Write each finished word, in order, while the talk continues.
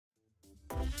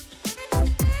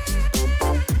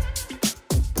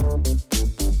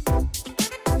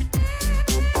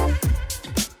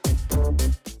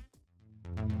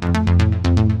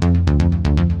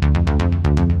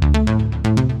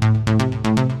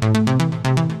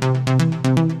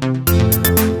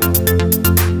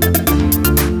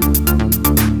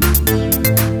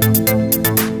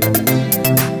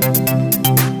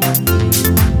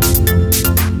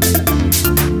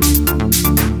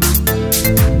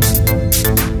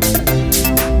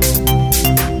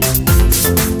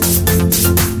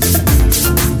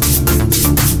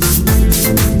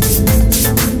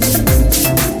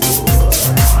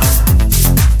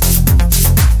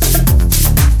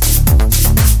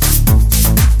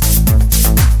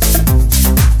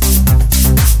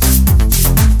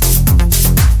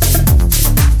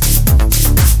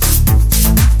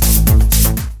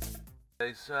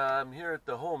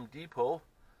Depot.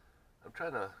 I'm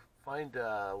trying to find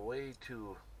a way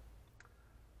to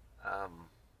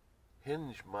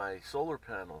hinge my solar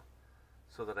panel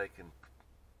so that I can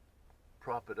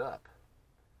prop it up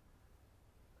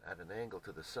at an angle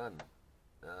to the sun.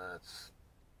 It's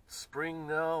spring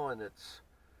now, and the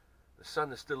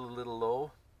sun is still a little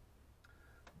low.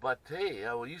 But hey,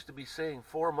 I used to be saying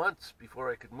 4 months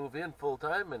before I could move in full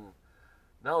time, and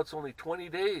now it's only 20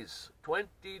 days.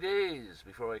 20 days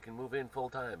before I can move in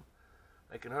full time.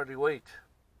 I can hardly wait.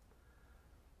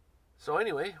 So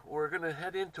anyway, we're going to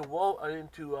head into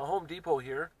Home Depot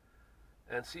here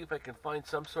and see if I can find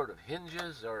some sort of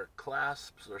hinges or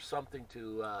clasps or something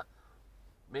to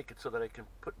make it so that I can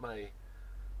put my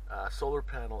solar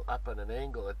panel up at an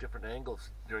angle, at different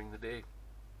angles during the day.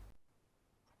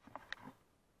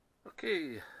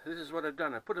 Okay, this is what I've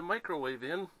done. I put a microwave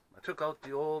in. I took out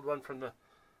the old one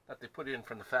that they put in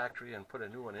from the factory and put a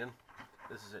new one in.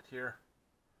 This is it here.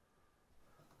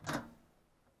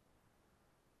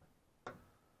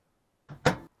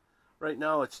 Right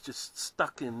now it's just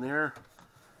stuck in there.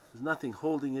 There's nothing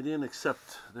holding it in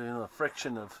except the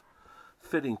friction of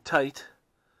fitting tight.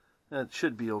 That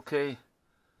should be okay.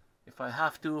 If I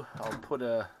have to, I'll put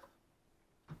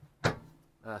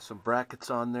some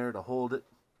brackets on there to hold it.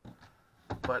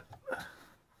 But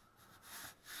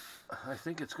I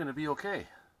think it's going to be okay.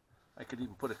 I could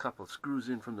even put a couple of screws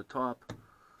in from the top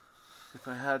if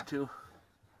I had to.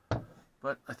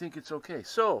 But I think it's okay.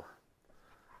 So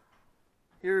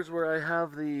here's where I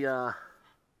have the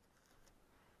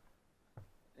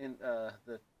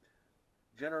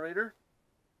generator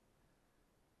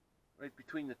right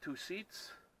between the two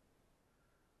seats.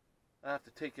 I have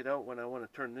to take it out when I want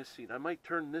to turn this seat. I might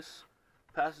turn this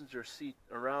passenger seat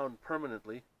around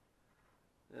permanently,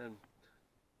 and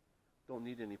don't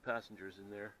need any passengers in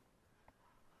there.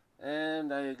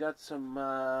 And I got some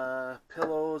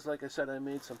pillows. Like I said, I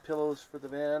made some pillows for the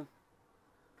van,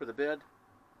 for the bed,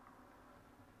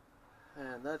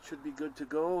 and that should be good to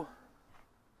go.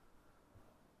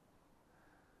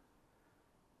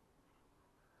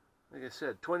 Like I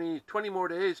said, 20 more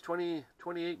days,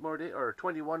 28 more days, or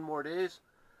 21 more days,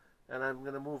 and I'm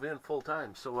going to move in full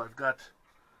time. So I've got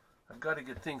to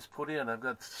get things put in. I've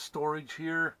got storage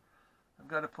here I've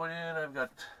got to put in. I've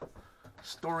got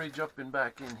storage up and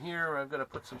back in here. I've got to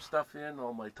put some stuff in,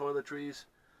 all my toiletries.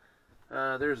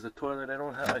 There's the toilet.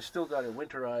 I still got it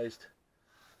winterized.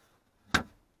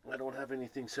 I don't have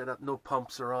anything set up. No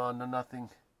pumps are on, no nothing.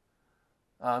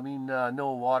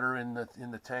 No water in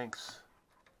the tanks.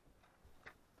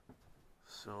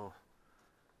 So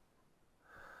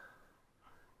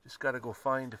just got to go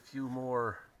find a few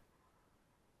more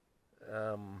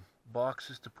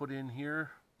boxes to put in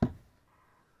here,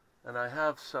 and I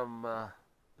have some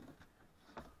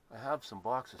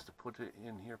boxes to put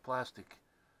in here, plastic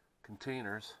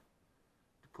containers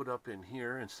to put up in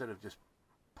here instead of just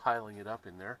piling it up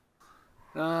in there.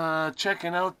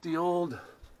 Checking out the old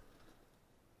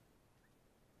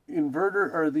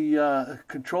inverter, or the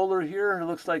controller here. It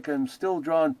looks like I'm still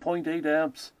drawing 0.8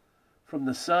 amps from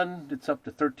the sun. It's up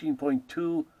to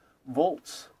 13.2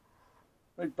 volts,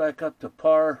 right back up to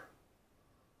par.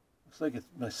 Looks like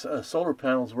my solar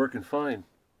panel's working fine.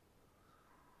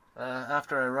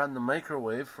 After I run the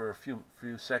microwave for a few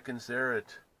seconds there,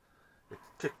 it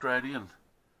kicked right in.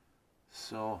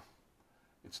 So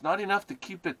it's not enough to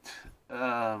keep it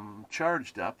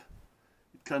charged up.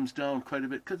 It comes down quite a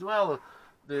bit because, well,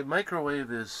 the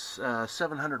microwave is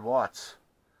 700 watts,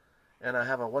 and I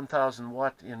have a 1000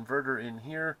 watt inverter in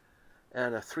here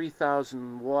and a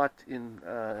 3000 watt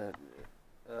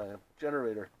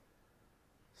generator.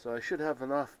 So I should have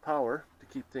enough power to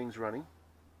keep things running.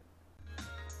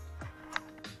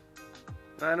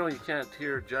 I know you can't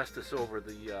hear justice over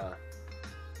the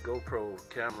GoPro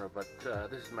camera, but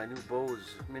this is my new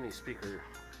Bose mini speaker.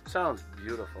 Sounds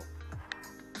beautiful.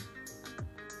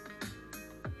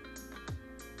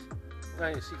 Now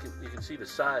you can see the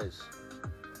size.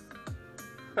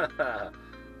 Not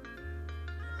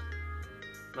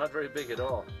very big at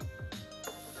all.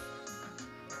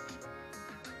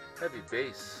 Heavy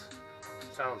bass.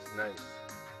 Sounds nice.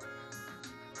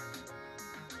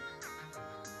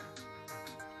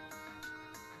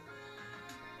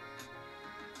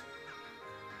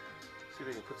 See if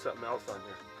we can put something else on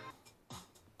here.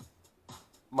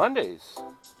 Mondays.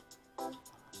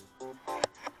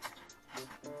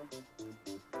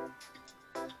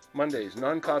 Mondays,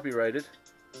 non-copyrighted.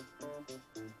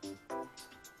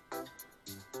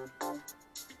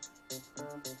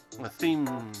 A theme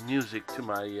music to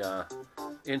my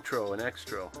intro and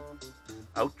extro.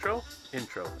 Outro?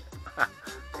 Intro.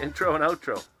 Intro and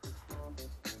outro.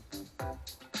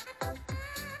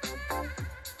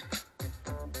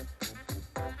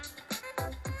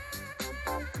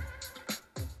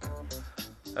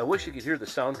 I wish you could hear the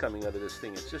sound coming out of this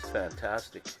thing. It's just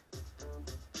fantastic.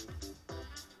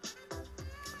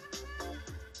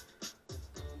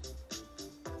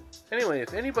 Anyway,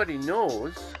 if anybody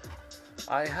knows,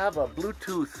 I have a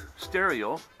Bluetooth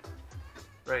stereo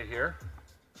right here.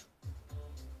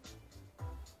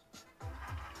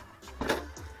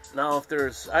 Now, if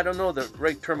there's, I don't know the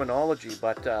right terminology,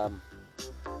 but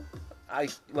I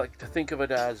like to think of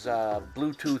it as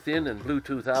Bluetooth in and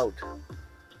Bluetooth out.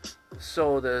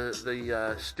 So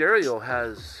the stereo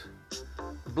has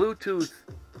Bluetooth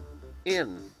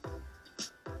in,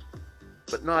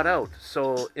 but not out.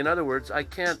 So in other words, I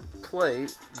can't play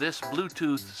this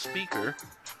Bluetooth speaker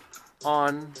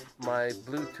on my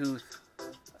Bluetooth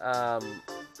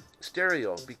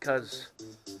stereo because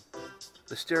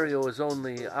the stereo is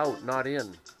only out, not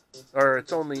in. Or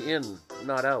it's only in,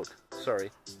 not out.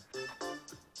 Sorry.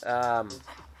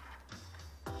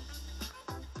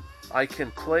 I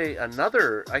can play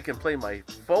my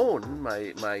phone,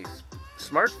 my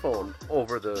smartphone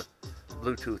over the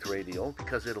Bluetooth radio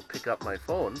because it'll pick up my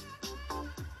phone.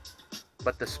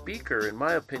 But the speaker, in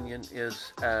my opinion,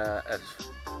 is an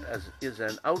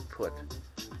output.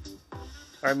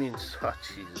 I mean, oh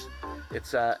Jesus,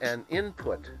 it's an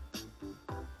input.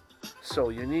 So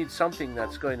you need something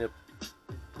that's going to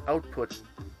output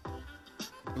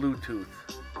Bluetooth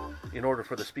in order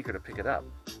for the speaker to pick it up.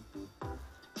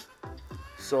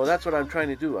 So that's what I'm trying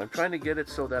to do. I'm trying to get it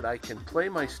so that I can play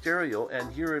my stereo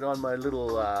and hear it on my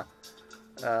little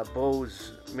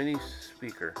Bose mini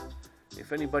speaker.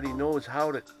 If anybody knows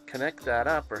how to connect that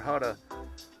up or how to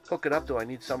hook it up, do I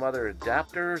need some other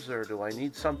adapters or do I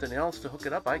need something else to hook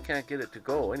it up? I can't get it to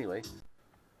go anyway.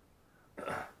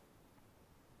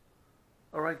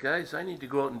 Alright guys, I need to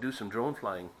go out and do some drone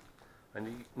flying. I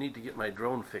need to get my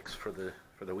drone fixed for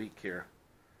the week here.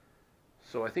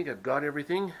 So I think I've got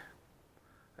everything.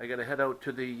 I gotta head out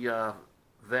to the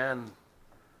van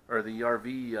or the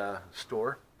RV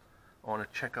store. I want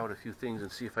to check out a few things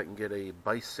and see if I can get a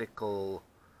bicycle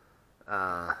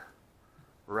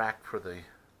rack for the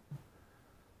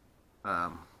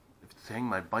to hang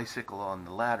my bicycle on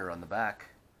the ladder on the back,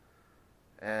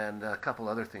 and a couple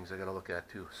other things I got to look at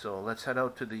too. So let's head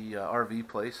out to the RV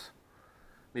place.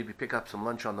 Maybe pick up some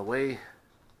lunch on the way.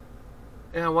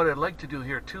 And what I'd like to do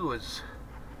here too is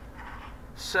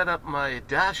set up my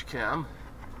dash cam.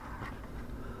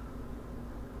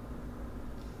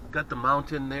 Got the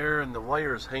mount in there and the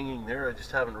wires hanging there. I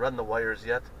just haven't run the wires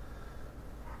yet.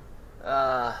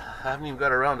 I haven't even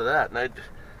got around to that. And I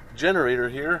generator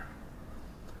here,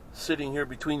 sitting here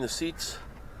between the seats.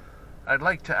 I'd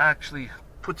like to actually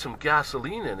put some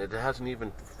gasoline in it. It hasn't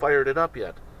even fired it up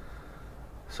yet.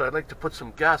 So I'd like to put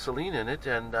some gasoline in it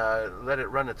and let it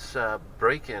run its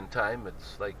break-in time.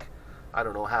 It's like, I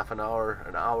don't know, half an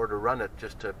hour to run it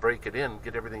just to break it in,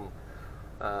 get everything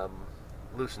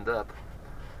loosened up.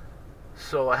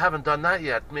 So I haven't done that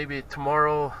yet. Maybe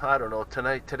tomorrow, I don't know,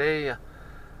 tonight, today.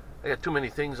 I got too many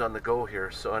things on the go here,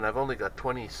 so, and I've only got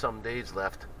 20 some days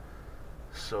left.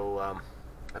 So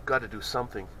I've got to do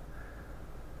something.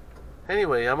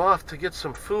 Anyway, I'm off to get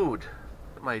some food.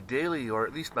 My daily, or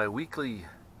at least my weekly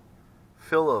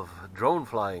fill of drone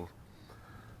flying.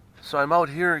 So I'm out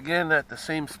here again at the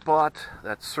same spot,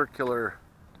 that circular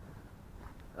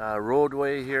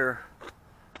roadway here.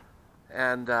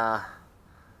 And I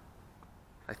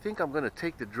think I'm going to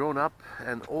take the drone up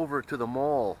and over to the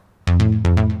mall